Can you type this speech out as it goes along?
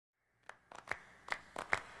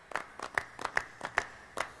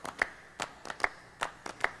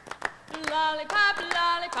Lollipop,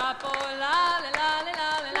 lollipop, oh, lolly, lolly,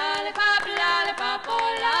 lolly, lollipop, lollipop, oh,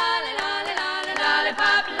 lolly, lolly, lolly,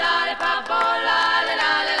 lollipop, lollipop, oh, lolly,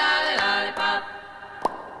 lolly, lolly, lollipop.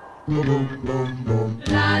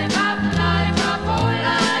 Lollipop, lollipop, oh,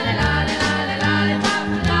 lolly, lolly, lolly, lollipop,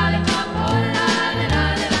 lollipop, oh, lolly,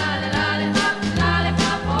 lolly, lolly, lollipop,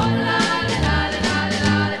 lollipop, oh, lolly, lolly, lolly,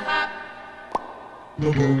 lollipop.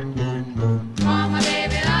 Oh, my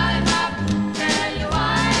baby lollipop, tell you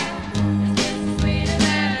why. This is sweeter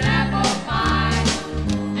than an apple pie.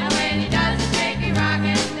 And when he doesn't make me rock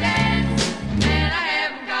and dance, then I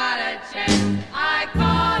haven't got a chance. I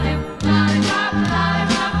call him lollipop,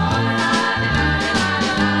 lollipop, oh, lolly, lolly,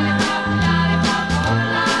 lolly, lollipop, lollipop, oh,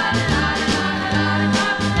 lolly, lolly, lolly,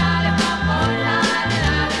 lollipop, lollipop, oh, lolly,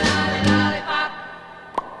 lolly, lolly, lollipop.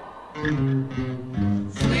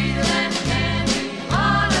 Sweeter than candy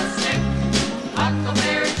on a stick,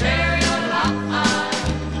 huckleberry, cherry, or lime.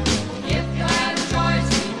 If you had a choice,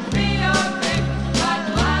 you'd be your pick, but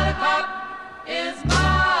lollipop is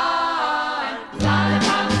mine.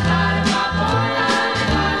 Lollipop, lollipop, oh, lolly,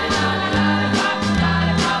 lolly, lolly, lollipop,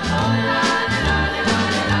 lollipop, oh, lolly, lolly,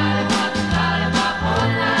 lolly, lollipop, lollipop, oh,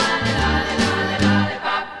 lolly, lolly, lolly,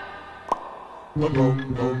 lollipop.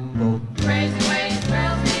 Crazy way he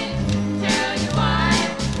thrills me, tell you why.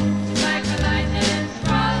 She's like the lightning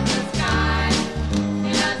from the sky.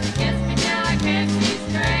 He doesn't kiss me till I can't see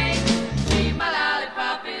straight. Gee, my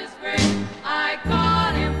lollipop is great. I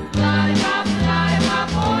call him lollipop, lollipop,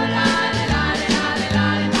 oh, lolly, lolly, lolly,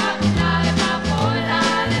 lollipop, lollipop, oh,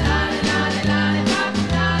 lolly, lolly, lolly, lollipop,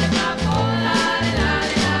 lollipop, oh, lolly,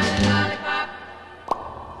 lolly, lolly, lollipop.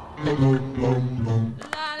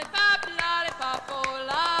 Lollipop, lollipop, oh,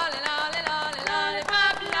 lolly, lolly, lolly,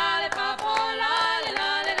 lollipop, lollipop, oh, lolly,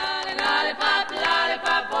 lolly, lolly, lollipop,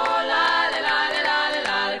 lollipop, oh, lolly, lolly, lolly,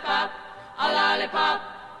 lollipop, a lollipop.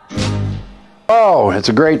 Oh, it's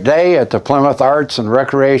a great day at the Plymouth Arts and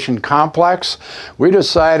Recreation Complex. We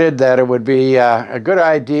decided that it would be a good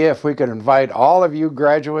idea if we could invite all of you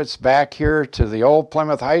graduates back here to the old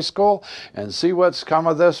Plymouth High School and see what's come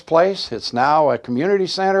of this place. It's now a community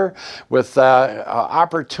center with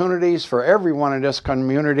opportunities for everyone in this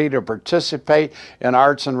community to participate in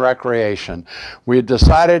arts and recreation. We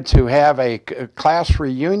decided to have a class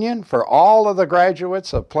reunion for all of the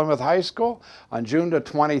graduates of Plymouth High School on June the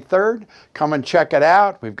 23rd. Come and check it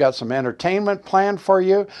out. We've got some entertainment planned for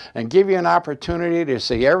you and give you an opportunity to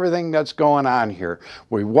see everything that's going on here.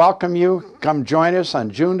 We welcome you. Come join us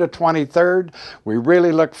on June the 23rd. We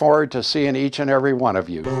really look forward to seeing each and every one of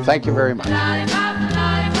you. Thank you very much. Lollipop,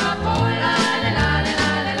 lollipop, oh, lolly, lolly,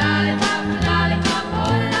 lolly, lollipop, lollipop,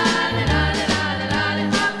 oh, lolly, lolly, lolly,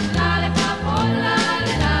 lollipop, lollipop, oh,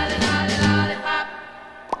 lolly, lolly, lolly,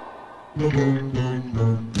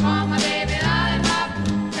 lollipop.